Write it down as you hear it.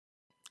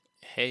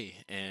Hey,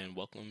 and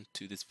welcome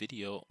to this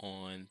video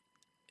on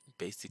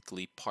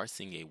basically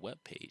parsing a web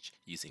page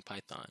using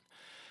Python.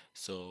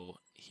 So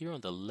here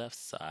on the left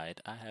side,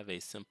 I have a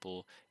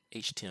simple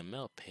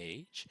HTML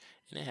page,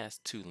 and it has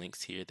two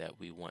links here that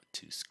we want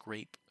to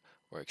scrape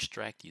or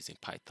extract using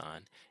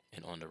Python.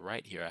 And on the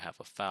right here, I have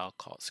a file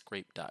called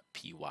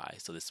scrape.py.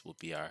 So this will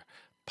be our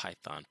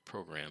Python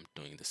program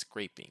doing the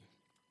scraping.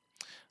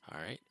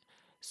 All right.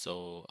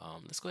 So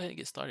let's go ahead and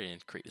get started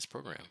and create this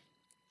program.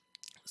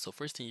 So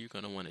first thing you're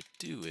going to want to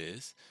do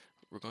is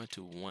we're going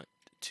to want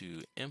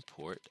to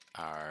import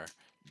our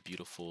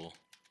beautiful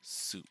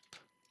soup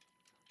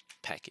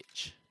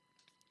package.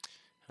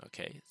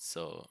 Okay,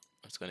 so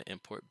I'm just going to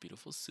import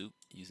beautiful soup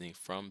using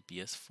from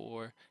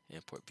BS4,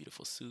 import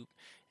beautiful soup.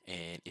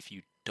 And if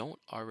you don't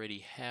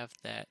already have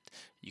that,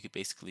 you could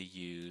basically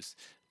use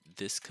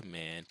this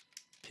command,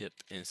 pip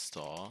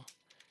install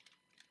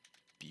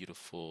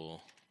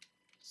beautiful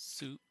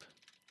soup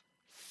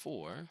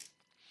 4,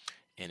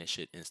 and it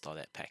should install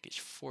that package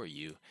for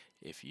you.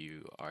 If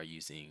you are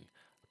using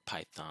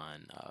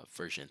Python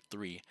version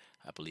 3,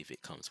 I believe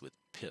it comes with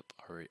pip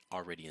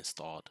already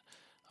installed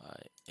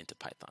into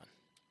Python.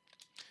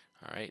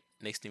 All right,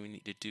 next thing we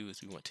need to do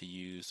is we want to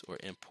use or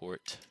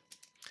import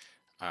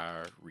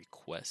our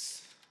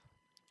request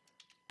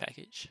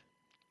package.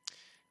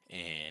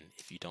 And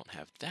if you don't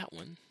have that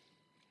one,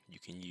 you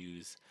can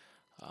use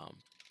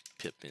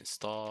pip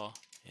install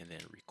and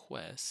then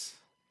request,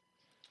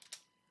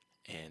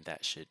 and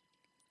that should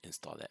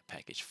install that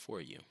package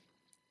for you.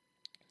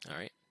 All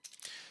right,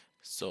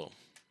 so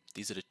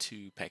these are the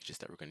two packages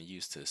that we're going to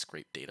use to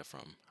scrape data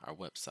from our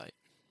website.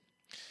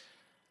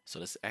 So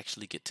let's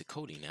actually get to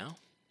coding now.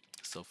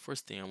 So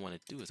first thing I want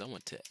to do is I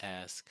want to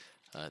ask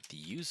the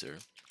user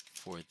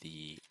for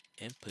the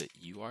input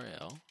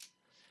URL,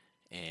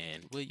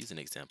 and we'll use an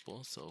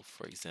example. So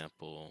for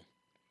example,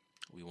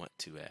 we want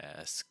to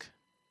ask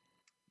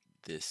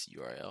this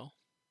URL.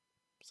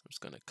 So I'm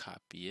just going to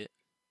copy it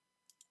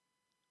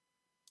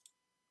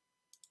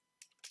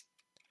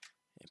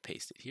and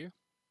paste it here.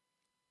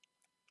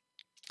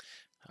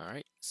 All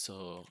right,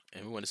 so,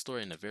 and we want to store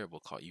it in a variable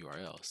called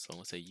URL. So I'm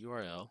going to say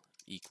URL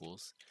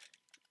equals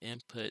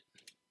input,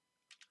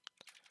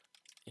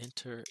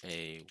 enter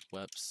a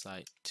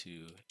website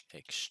to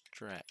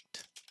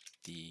extract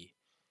the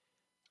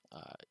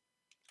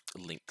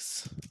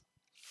links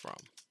from,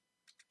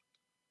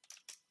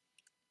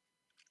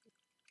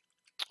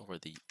 or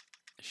the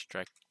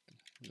extract,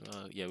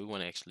 yeah, we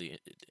want to actually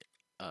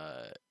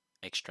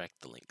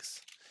extract the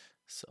links.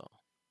 So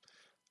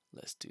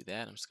let's do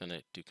that. I'm just going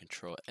to do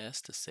Control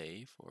S to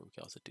save, or we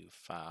can also do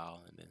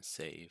File and then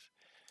Save.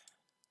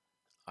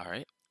 All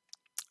right,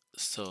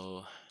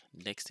 so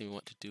next thing we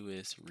want to do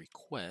is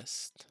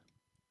request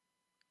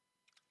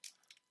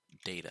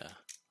data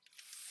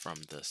from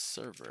the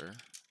server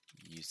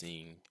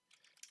using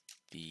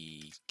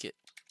the GET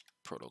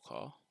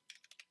protocol.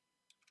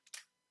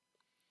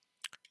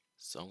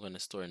 So I'm going to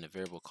store in a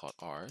variable called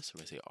R. So we're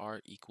going to say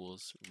R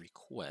equals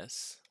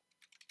request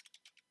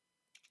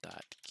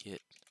dot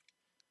get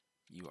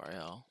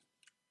URL.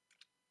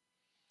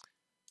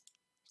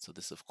 So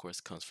this of course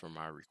comes from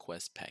our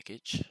request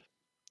package.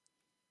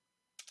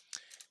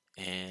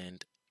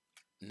 And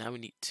now we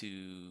need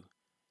to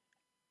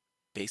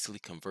basically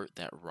convert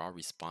that raw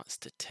response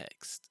to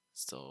text.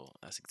 So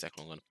that's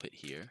exactly what I'm going to put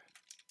here.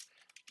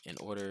 In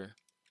order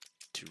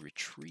to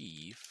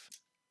retrieve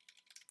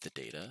the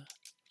data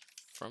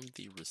from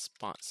the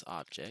response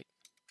object,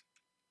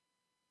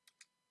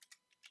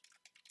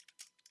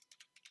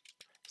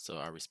 so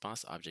our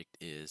response object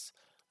is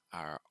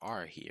our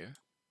R here,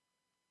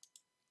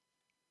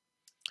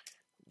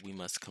 we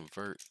must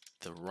convert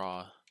the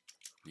raw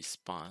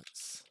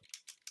response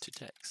to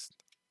text.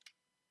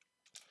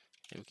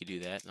 And we can do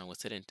that. And I'm going to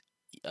set it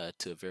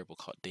to a variable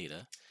called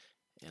data.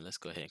 And let's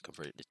go ahead and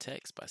convert it to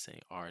text by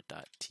saying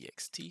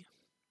r.txt.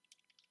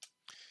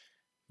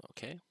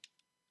 Okay.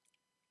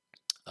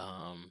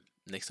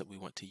 Next up, we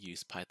want to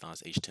use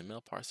Python's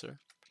HTML parser.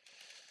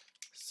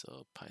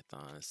 So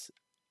Python's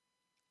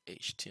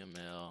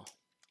HTML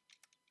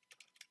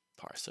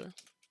parser. And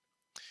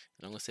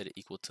I'm going to set it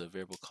equal to a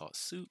variable called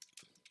soup.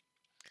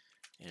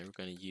 And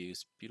we're going to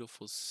use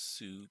beautiful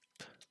soup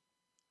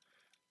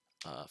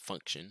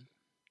function,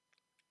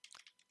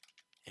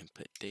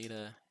 input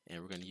data,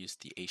 and we're going to use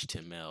the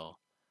HTML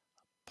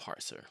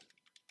parser.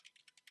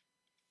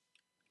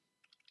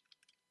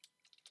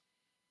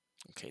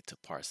 Okay, to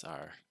parse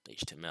our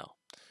HTML.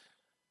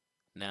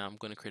 Now I'm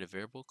going to create a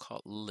variable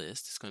called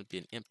list. It's going to be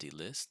an empty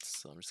list,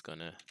 so I'm just going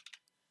to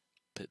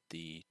put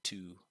the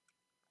two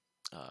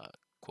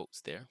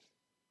quotes there.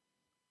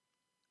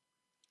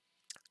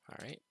 All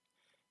right,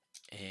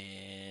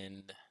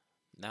 and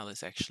now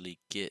let's actually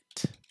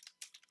get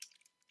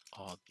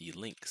all the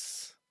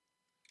links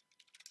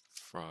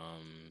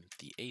from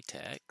the A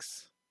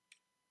tags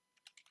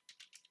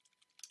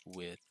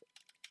with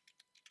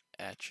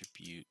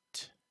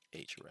attribute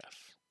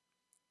href.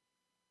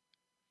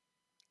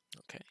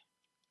 Okay,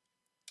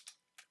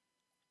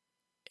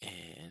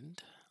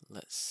 and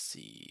let's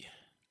see.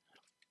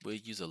 we'll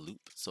use a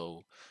loop.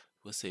 So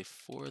we'll say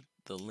for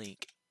the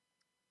link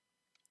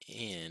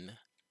in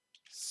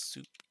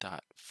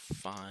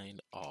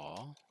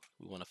soup.findAll,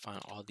 we want to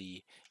find all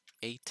the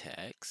A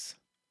tags.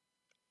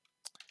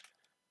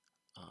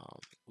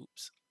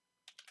 Oops.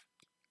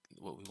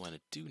 What we want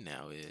to do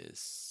now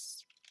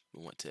is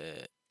we want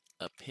to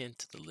append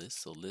to the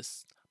list. So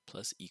list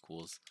plus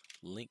equals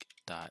link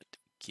dot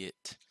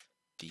get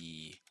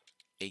the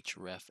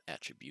href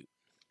attribute.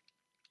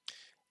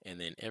 And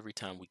then every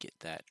time we get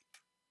that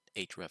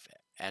href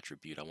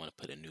attribute, I want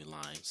to put a new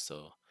line.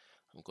 So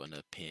I'm going to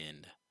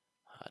append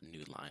a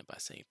new line by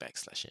saying \n.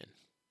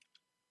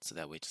 So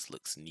that way it just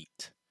looks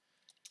neat.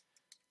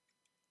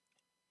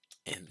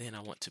 And then I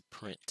want to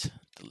print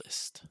the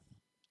list.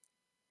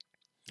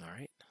 All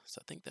right,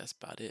 so I think that's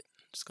about it.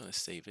 I'm just going to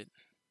save it.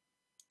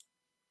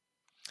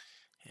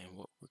 And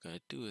what we're going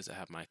to do is I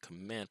have my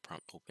command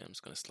prompt open. I'm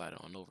just going to slide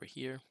it on over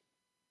here.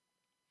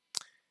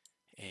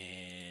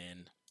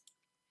 And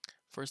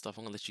first off,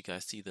 I'm going to let you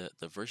guys see the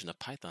version of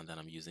Python that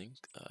I'm using.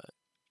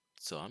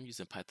 So I'm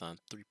using Python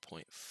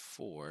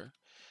 3.4,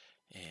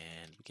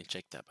 and we can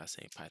check that by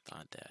saying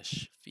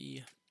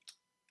python-v.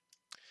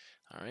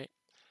 All right,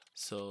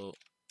 so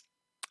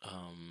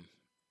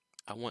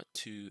I want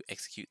to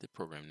execute the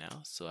program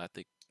now. So I have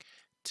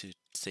to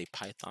say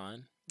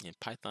Python, and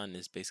Python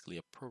is basically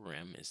a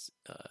program, is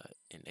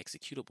an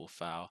executable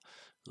file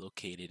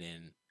located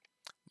in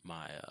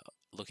my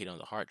located on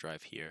the hard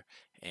drive here,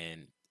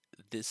 and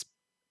this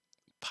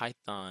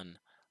Python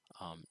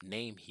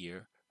name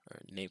here,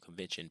 or name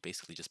convention,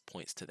 basically just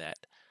points to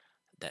that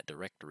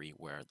directory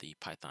where the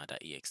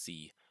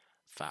python.exe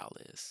file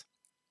is.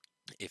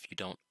 If you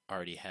don't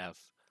already have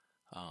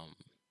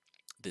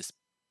this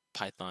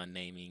Python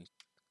naming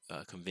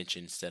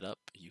convention set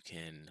up, you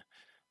can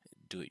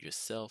do it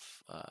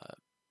yourself.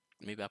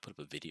 Maybe I'll put up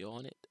a video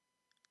on it,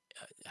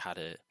 how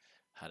to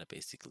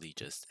basically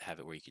just have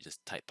it where you can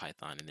just type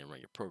Python and then run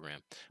your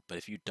program. But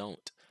if you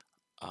don't,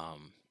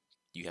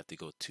 you have to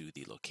go to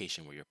the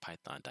location where your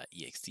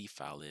python.exe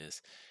file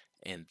is,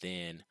 and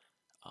then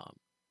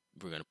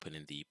we're going to put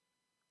in the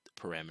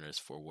parameters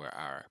for where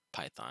our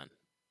Python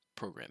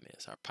program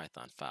is, our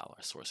Python file,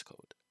 our source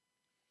code.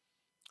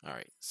 All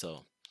right,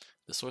 so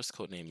the source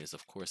code name is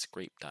of course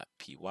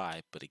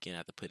scrape.py, but again I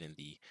have to put in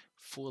the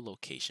full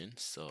location.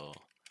 So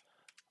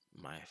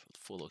my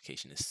full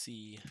location is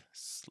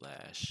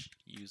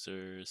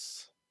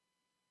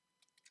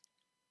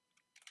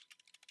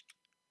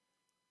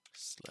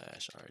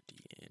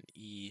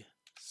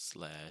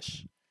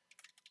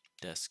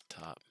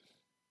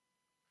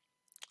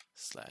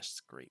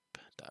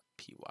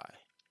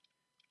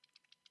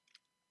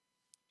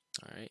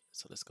All right,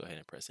 so let's go ahead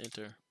and press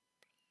enter.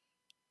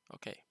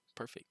 Okay,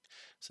 perfect.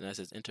 So now it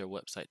says enter a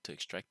website to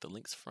extract the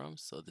links from.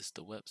 So this is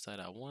the website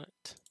I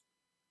want.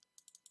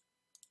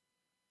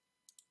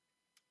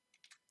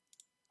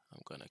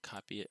 I'm going to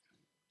copy it,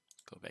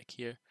 go back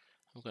here.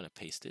 I'm going to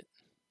paste it.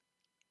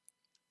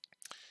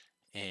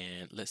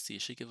 And let's see,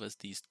 it should give us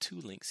these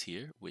two links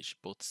here,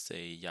 which both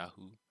say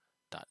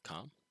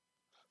yahoo.com.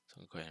 So I'm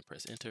going to go ahead and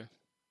press enter.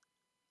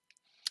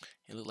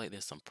 It looks like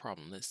there's some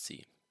problem. Let's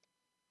see.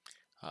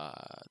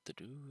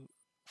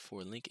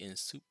 For link in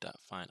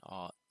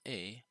soup.findAll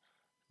a,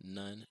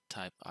 none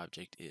type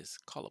object is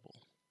callable.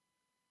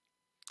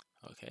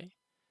 Okay,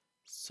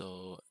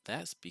 so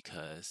that's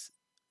because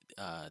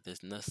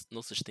there's no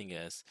such thing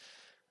as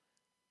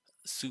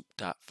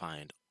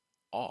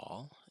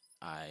soup.findAll.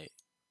 I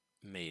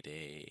made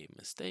a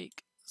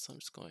mistake, so I'm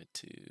just going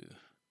to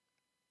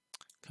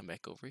come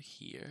back over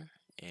here,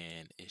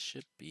 and it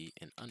should be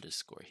an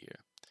underscore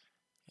here.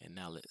 And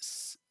now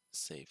let's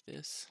save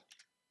this.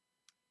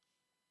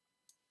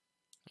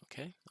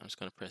 Okay, I'm just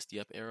going to press the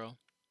up arrow,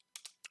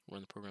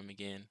 run the program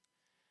again,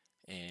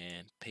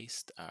 and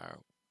paste our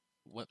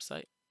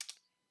website.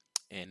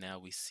 And now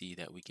we see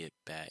that we get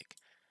back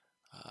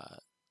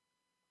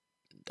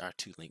our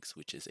two links,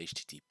 which is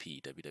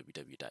http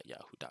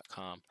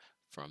www.yahoo.com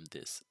from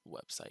this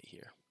website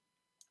here.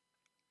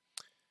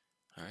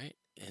 All right,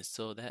 and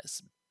so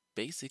that's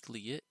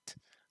basically it.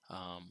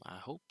 I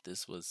hope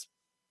this was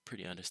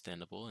pretty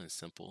understandable and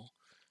simple.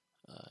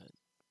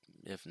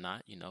 If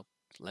not,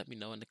 let me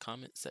know in the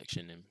comment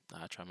section, and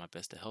I'll try my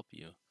best to help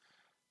you.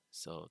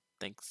 So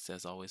thanks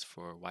as always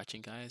for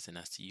watching, guys, and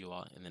I'll see you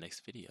all in the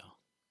next video.